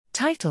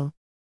Title: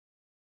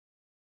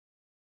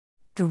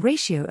 The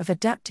ratio of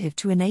adaptive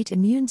to innate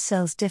immune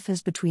cells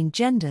differs between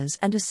genders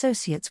and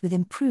associates with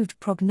improved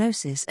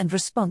prognosis and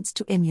response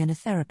to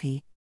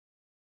immunotherapy.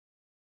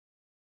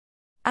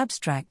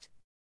 Abstract: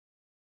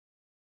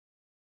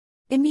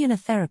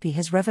 Immunotherapy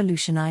has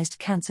revolutionized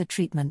cancer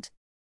treatment.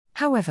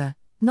 However,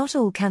 not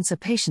all cancer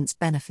patients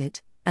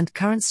benefit, and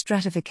current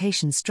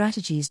stratification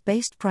strategies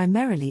based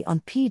primarily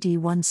on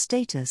PD-1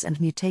 status and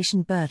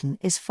mutation burden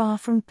is far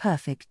from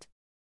perfect.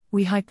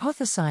 We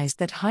hypothesized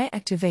that high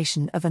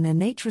activation of an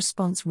innate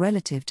response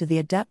relative to the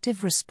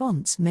adaptive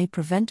response may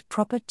prevent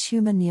proper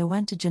tumor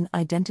neoantigen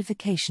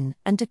identification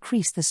and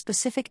decrease the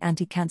specific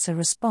anti-cancer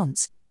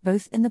response,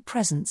 both in the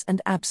presence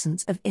and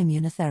absence of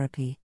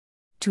immunotherapy.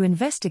 To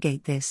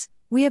investigate this,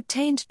 we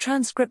obtained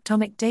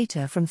transcriptomic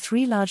data from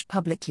 3 large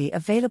publicly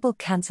available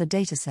cancer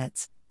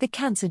datasets: the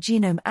Cancer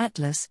Genome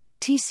Atlas,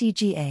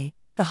 TCGA,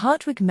 the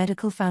Hartwig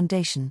Medical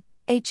Foundation,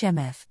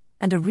 HMF,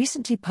 and a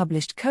recently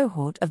published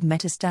cohort of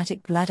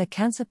metastatic bladder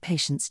cancer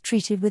patients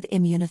treated with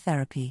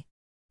immunotherapy.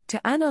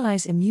 To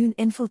analyze immune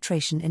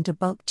infiltration into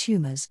bulk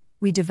tumors,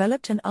 we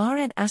developed an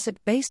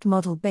RNA-seq-based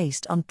model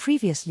based on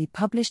previously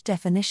published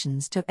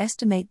definitions to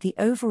estimate the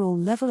overall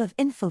level of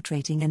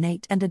infiltrating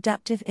innate and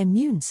adaptive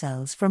immune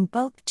cells from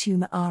bulk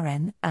tumor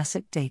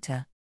RNA-seq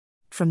data.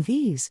 From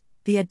these,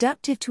 the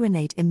adaptive to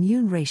innate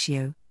immune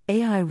ratio,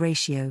 AI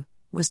ratio,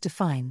 was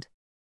defined.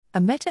 A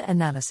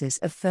meta-analysis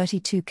of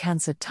 32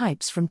 cancer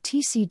types from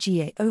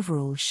TCGA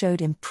overall showed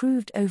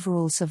improved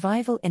overall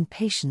survival in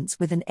patients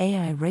with an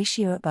AI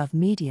ratio above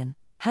median,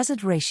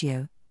 hazard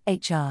ratio,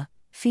 HR,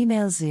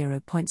 female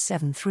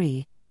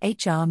 0.73,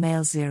 HR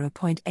male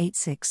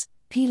 0.86,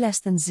 P less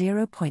than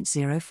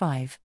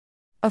 0.05.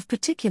 Of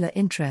particular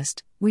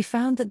interest, we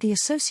found that the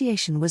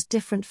association was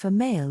different for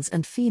males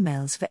and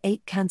females for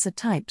 8 cancer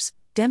types,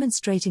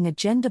 demonstrating a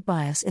gender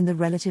bias in the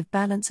relative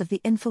balance of the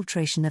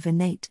infiltration of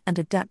innate and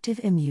adaptive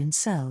immune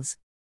cells.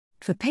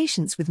 For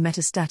patients with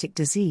metastatic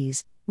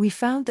disease, we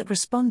found that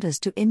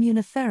responders to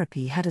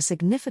immunotherapy had a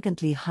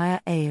significantly higher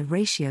AA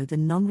ratio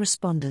than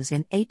non-responders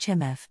in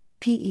HMF,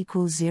 P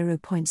equals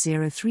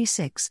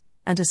 0.036,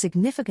 and a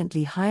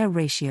significantly higher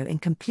ratio in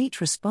complete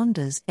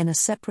responders in a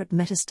separate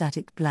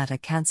metastatic bladder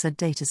cancer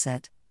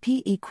dataset,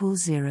 P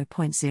equals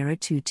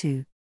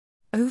 0.022.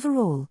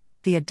 Overall,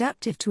 the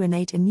adaptive to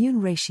innate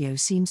immune ratio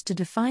seems to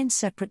define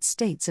separate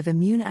states of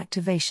immune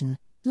activation,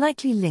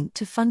 likely linked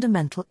to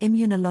fundamental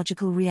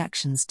immunological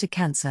reactions to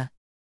cancer.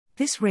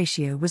 This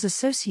ratio was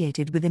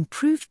associated with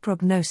improved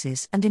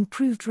prognosis and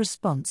improved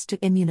response to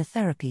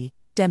immunotherapy,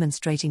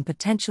 demonstrating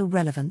potential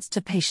relevance to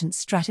patient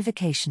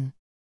stratification.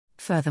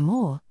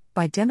 Furthermore,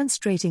 by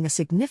demonstrating a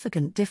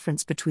significant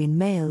difference between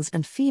males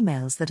and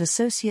females that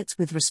associates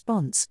with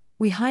response,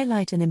 we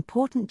highlight an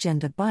important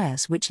gender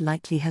bias which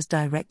likely has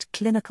direct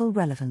clinical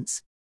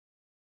relevance.